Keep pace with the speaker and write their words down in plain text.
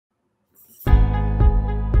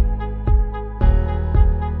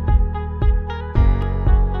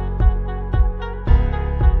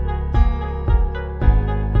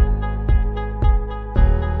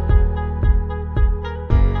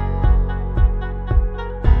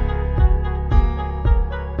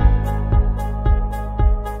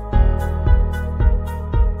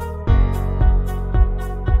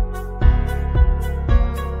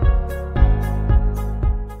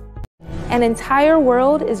An entire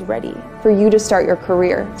world is ready for you to start your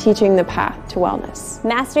career teaching the path to wellness.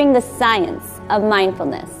 Mastering the science of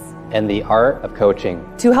mindfulness. And the art of coaching.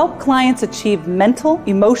 To help clients achieve mental,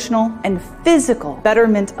 emotional, and physical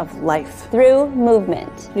betterment of life. Through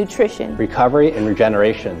movement, nutrition, recovery, and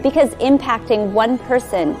regeneration. Because impacting one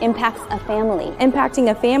person impacts a family. Impacting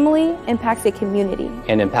a family impacts a community.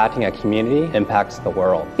 And impacting a community impacts the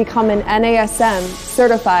world. Become an NASM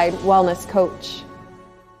certified wellness coach.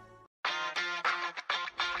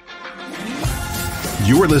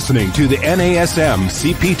 You are listening to the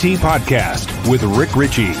NASM-CPT Podcast with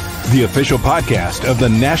Richey, the official podcast of the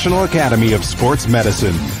National Academy of Sports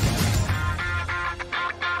Medicine.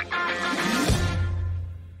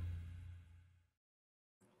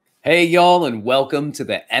 Hey, y'all, and welcome to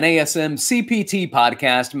the NASM-CPT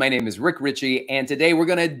Podcast. My name is Richey, and today we're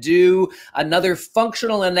going to do another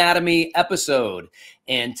functional anatomy episode.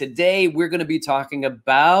 And today we're going to be talking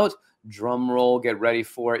about, drum roll, get ready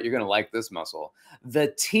for it. You're going to like this muscle.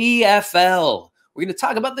 The TFL. We're going to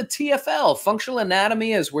talk about the TFL, functional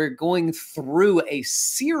anatomy, as we're going through a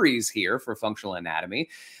series here for functional anatomy.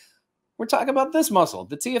 We're talking about this muscle,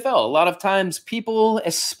 the TFL. A lot of times people,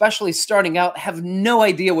 especially starting out, have no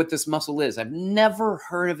idea what this muscle is. I've never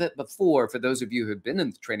heard of it before. For those of you who've been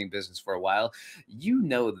in the training business for a while, you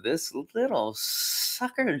know this little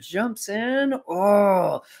sucker jumps in.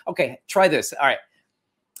 Oh, okay, try this. All right.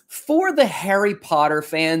 For the Harry Potter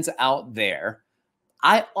fans out there,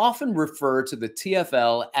 I often refer to the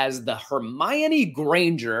TFL as the Hermione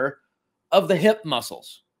Granger of the hip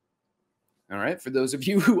muscles. All right, for those of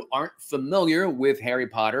you who aren't familiar with Harry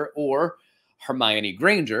Potter or Hermione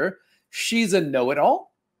Granger, she's a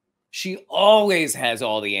know-it-all. She always has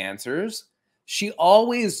all the answers. She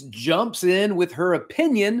always jumps in with her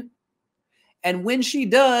opinion. And when she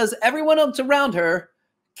does, everyone else around her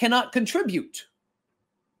cannot contribute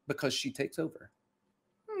because she takes over.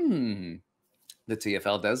 The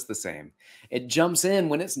TFL does the same. It jumps in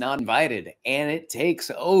when it's not invited, and it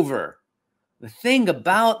takes over. The thing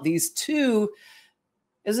about these two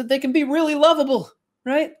is that they can be really lovable,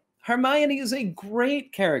 right? Hermione is a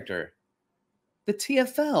great character. The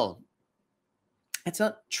TFL, it's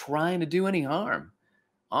not trying to do any harm.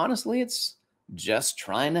 Honestly, it's just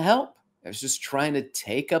trying to help. It's just trying to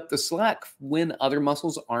take up the slack when other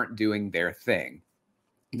muscles aren't doing their thing.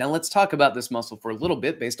 Now let's talk about this muscle for a little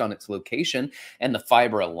bit based on its location and the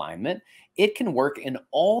fiber alignment. It can work in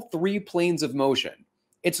all three planes of motion.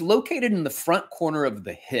 It's located in the front corner of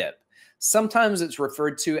the hip. Sometimes it's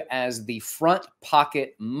referred to as the front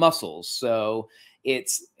pocket muscles. So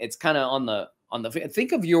it's kind of on the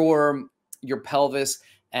think of your pelvis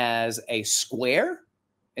as a square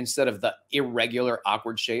instead of the irregular,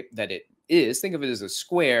 awkward shape that it is. Think of it as a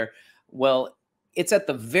square. Well, it's at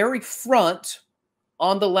the very front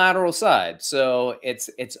on the lateral side. So it's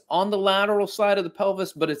on the lateral side of the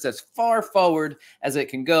pelvis, but it's as far forward as it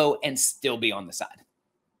can go and still be on the side.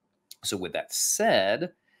 So with that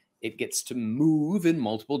said, it gets to move in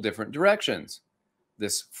multiple different directions,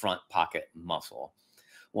 this front pocket muscle.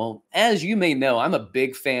 Well, as you may know, I'm a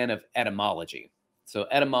big fan of etymology. So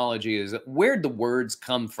etymology is where the words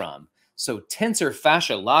come from. So tensor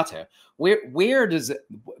fasciae latae, where does it,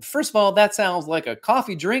 first of all, that sounds like a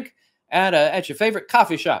coffee drink at your favorite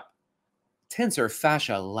coffee shop. Tensor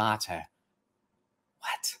fasciae latae.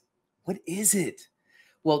 What is it?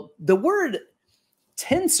 Well, the word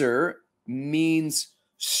tensor means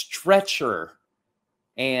stretcher,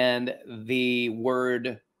 and the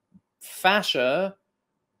word fascia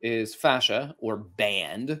is fascia or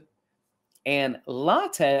band, and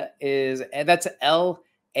latae is, that's L-A-T-A-E,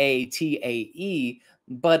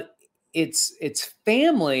 but its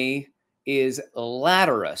family is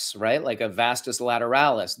laterus, right? Like a vastus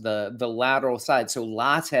lateralis, the lateral side. So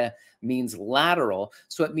latae means lateral.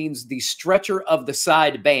 So it means the stretcher of the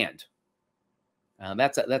side band.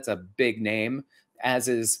 That's a big name, as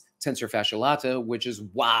is tensor fasciae latae, which is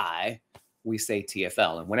why we say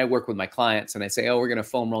TFL. And when I work with my clients and I say, oh, we're going to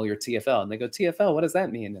foam roll your TFL, and they go, TFL, what does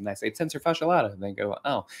that mean? And I say tensor fasciae latae, and they go,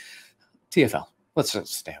 oh, TFL. Let's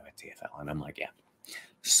just stay with TFL. And I'm like, yeah.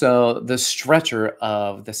 So the stretcher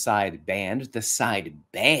of the side band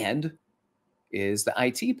is the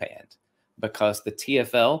IT band, because the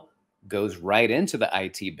TFL goes right into the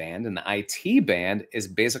IT band, and the IT band is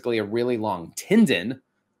basically a really long tendon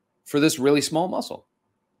for this really small muscle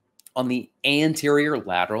on the anterior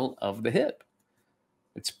lateral of the hip.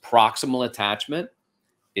 Its proximal attachment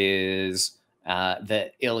is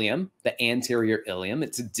the ilium, the anterior ilium.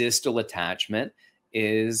 Its distal attachment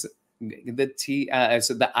is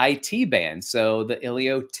the IT band, so the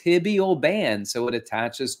iliotibial band, so it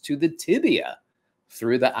attaches to the tibia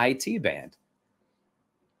through the IT band.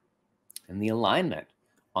 And the alignment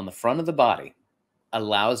on the front of the body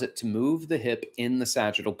allows it to move the hip in the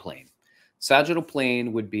sagittal plane. Sagittal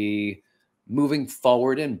plane would be moving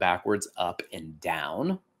forward and backwards, up and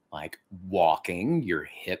down, like walking. Your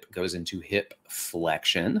hip goes into hip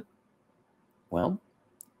flexion. Well,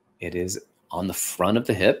 it is on the front of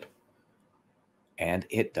the hip, and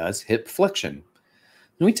it does hip flexion.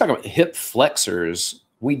 When we talk about hip flexors,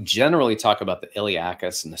 we generally talk about the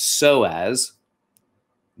iliacus and the psoas,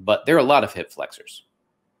 but there are a lot of hip flexors,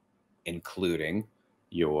 including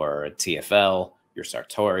your TFL, your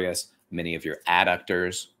sartorius, many of your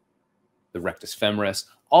adductors, the rectus femoris,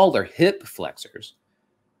 all are hip flexors.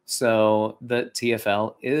 So the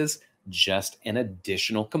TFL is just an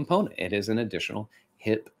additional component. It is an additional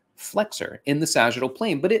hip flexor in the sagittal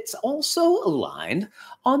plane, but it's also aligned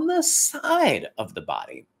on the side of the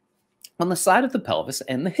body, on the side of the pelvis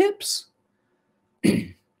and the hips.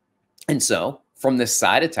 And so from this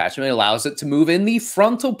side attachment, it allows it to move in the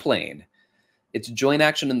frontal plane. Its joint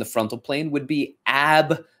action in the frontal plane would be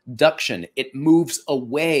abduction. It moves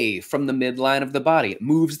away from the midline of the body. It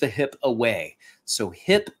moves the hip away. So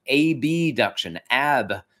hip abduction,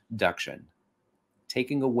 abduction,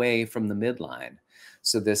 taking away from the midline.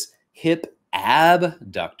 So this hip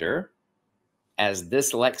abductor, as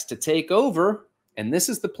this likes to take over, and this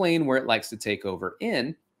is the plane where it likes to take over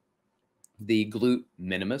in, the glute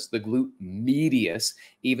minimus, the glute medius,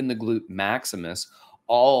 even the glute maximus,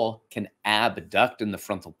 all can abduct in the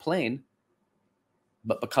frontal plane.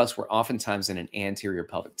 But because we're oftentimes in an anterior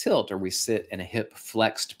pelvic tilt, or we sit in a hip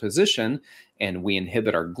flexed position and we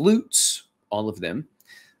inhibit our glutes, all of them,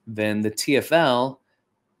 then the TFL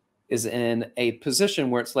is in a position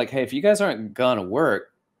where it's like, hey, if you guys aren't gonna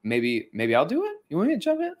work, maybe I'll do it. You want me to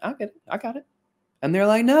jump in? I'll get it. I got it. And they're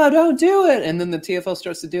like, no, don't do it. And then the TFL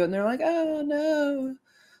starts to do it, and they're like, oh no,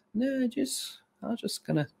 I'm just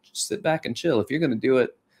gonna sit back and chill. If you're gonna do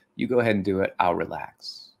it, you go ahead and do it. I'll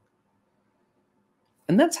relax.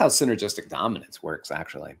 And that's how synergistic dominance works,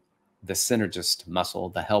 actually. The synergist muscle,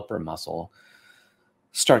 the helper muscle,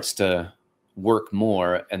 starts to work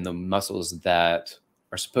more, and the muscles that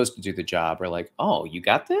are supposed to do the job are like, oh, you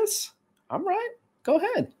got this? All right, go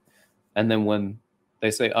ahead. And then when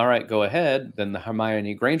they say, all right, go ahead, then the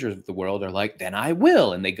Hermione Grangers of the world are like, then I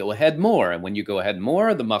will. And they go ahead more. And when you go ahead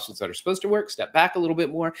more, the muscles that are supposed to work step back a little bit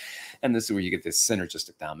more. And this is where you get this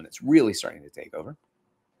synergistic dominance really starting to take over.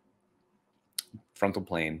 Frontal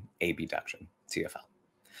plane, abduction, TFL.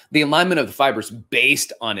 The alignment of the fibers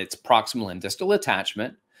based on its proximal and distal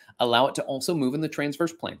attachment allow it to also move in the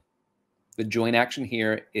transverse plane. The joint action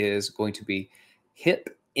here is going to be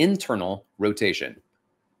hip internal rotation.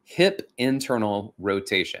 Hip internal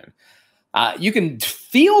rotation. You can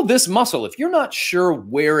feel this muscle. If you're not sure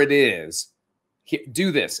where it is,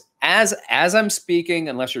 do this. As I'm speaking,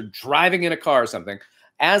 unless you're driving in a car or something,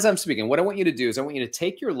 as I'm speaking, what I want you to do is I want you to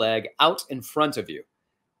take your leg out in front of you.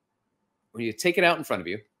 I want you to take it out in front of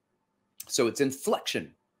you so it's in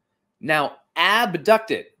flexion. Now,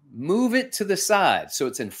 abduct it. Move it to the side so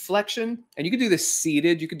it's in flexion. And you can do this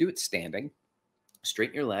seated. You can do it standing.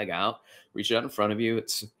 Straighten your leg out. Reach it out in front of you.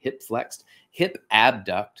 It's hip flexed. Hip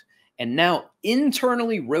abduct. And now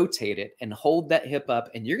internally rotate it and hold that hip up.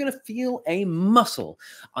 And you're going to feel a muscle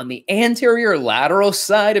on the anterior lateral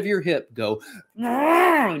side of your hip go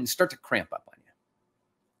and start to cramp up on you.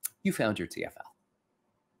 You found your TFL.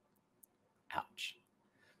 Ouch.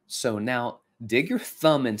 So now dig your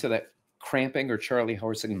thumb into that cramping or Charlie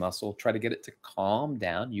horsing muscle. Try to get it to calm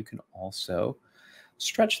down. You can also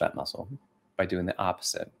stretch that muscle by doing the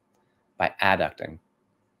opposite, by adducting,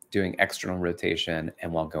 doing external rotation,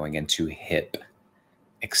 and while going into hip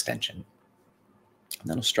extension. And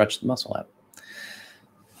that'll stretch the muscle out.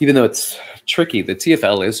 Even though it's tricky, the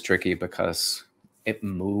TFL is tricky because it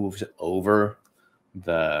moves over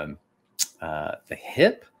the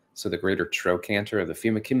hip. So the greater trochanter of the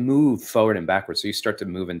femur can move forward and backwards. So you start to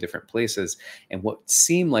move in different places. And what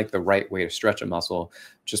seemed like the right way to stretch a muscle,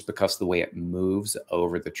 just because the way it moves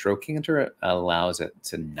over the trochanter allows it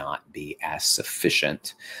to not be as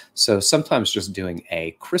sufficient. So sometimes just doing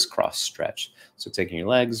a crisscross stretch. So taking your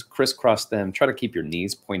legs, crisscross them, try to keep your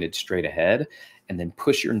knees pointed straight ahead, and then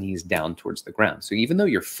push your knees down towards the ground. So even though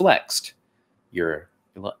you're flexed, you're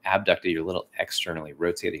a little abducted, you're a little externally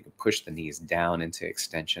rotated, you can push the knees down into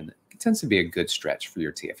extension. It tends to be a good stretch for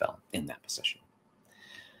your TFL in that position.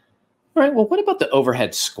 All right, well, what about the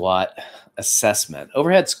overhead squat assessment?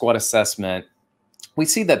 Overhead squat assessment, we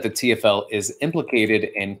see that the TFL is implicated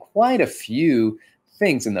in quite a few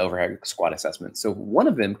things in the overhead squat assessment. So one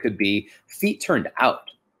of them could be feet turned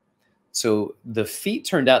out. So the feet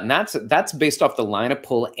turned out, and that's based off the line of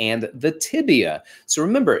pull and the tibia. So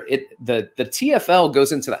remember, the TFL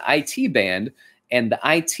goes into the IT band, and the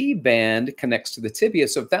IT band connects to the tibia.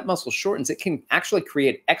 So if that muscle shortens, it can actually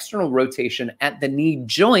create external rotation at the knee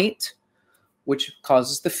joint, which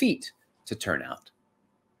causes the feet to turn out.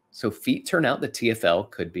 So feet turn out, the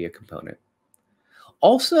TFL could be a component.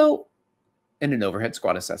 Also, in an overhead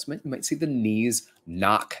squat assessment, you might see the knees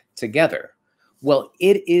knock together. Well,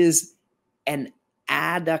 it is an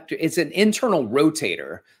adductor. It's an internal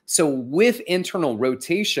rotator. So with internal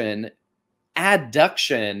rotation,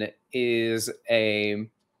 adduction is a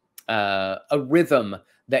rhythm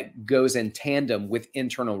that goes in tandem with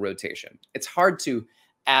internal rotation. It's hard to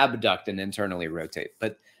abduct and internally rotate,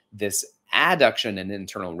 but this adduction and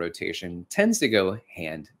internal rotation tends to go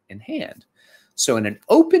hand in hand. So in an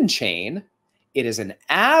open chain, it is an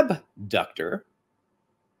abductor,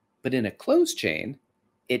 but in a closed chain,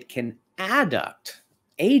 it can adduct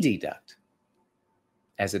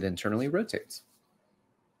as it internally rotates.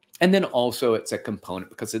 And then also it's a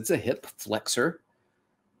component because it's a hip flexor,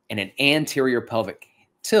 and an anterior pelvic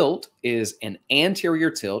tilt is an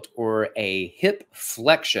anterior tilt or a hip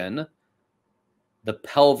flexion, the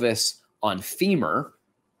pelvis on femur,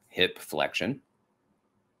 hip flexion.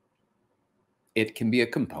 It can be a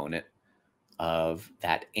component of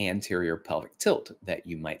that anterior pelvic tilt that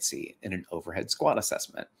you might see in an overhead squat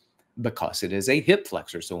assessment because it is a hip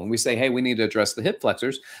flexor. So when we say, hey, we need to address the hip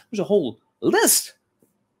flexors, there's a whole list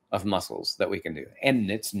of muscles that we can do.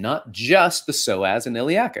 And it's not just the psoas and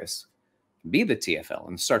iliacus. It can be the TFL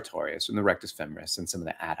and the sartorius and the rectus femoris and some of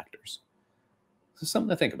the adductors. So something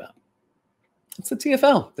to think about. It's the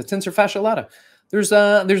TFL, the tensor fasciae latae.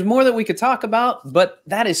 There's more that we could talk about, but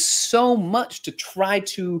that is so much to try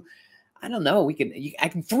to, I don't know, I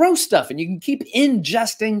can throw stuff and you can keep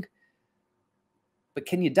ingesting, but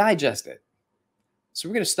can you digest it? So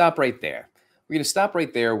we're going to stop right there. We're going to stop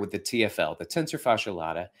right there with the TFL, the tensor fasciae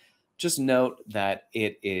latae. Just note that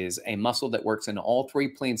it is a muscle that works in all three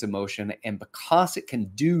planes of motion, and because it can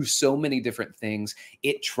do so many different things,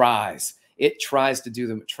 it tries to do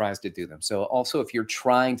them. So also, if you're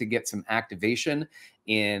trying to get some activation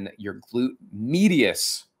in your glute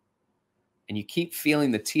medius and you keep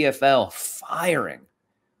feeling the TFL firing,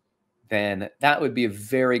 then that would be a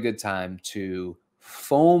very good time to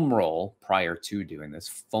foam roll prior to doing this.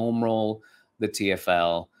 Foam roll the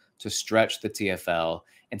TFL to stretch the TFL.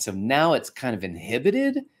 And so now it's kind of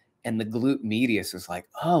inhibited and the glute medius is like,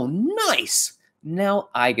 oh, nice. Now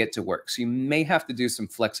I get to work. So you may have to do some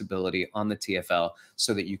flexibility on the TFL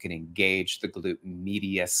so that you can engage the glute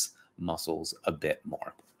medius muscles a bit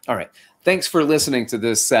more. All right. Thanks for listening to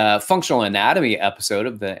this functional anatomy episode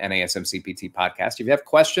of the NASM-CPT podcast. If you have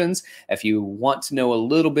questions, if you want to know a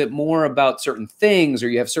little bit more about certain things, or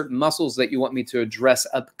you have certain muscles that you want me to address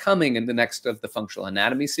upcoming in the next of the functional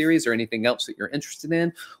anatomy series, or anything else that you're interested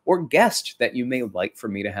in, or guest that you may like for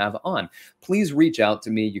me to have on, please reach out to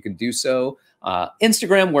me. You can do so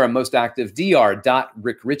Instagram, where I'm most active,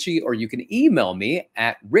 dr.rickrichy, or you can email me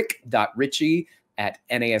at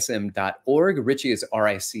rick.richey@nasm.org. Richey is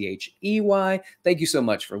R-I-C-H-E-Y. Thank you so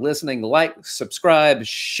much for listening. Like, subscribe,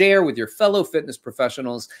 share with your fellow fitness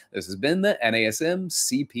professionals. This has been the NASM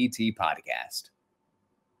CPT Podcast.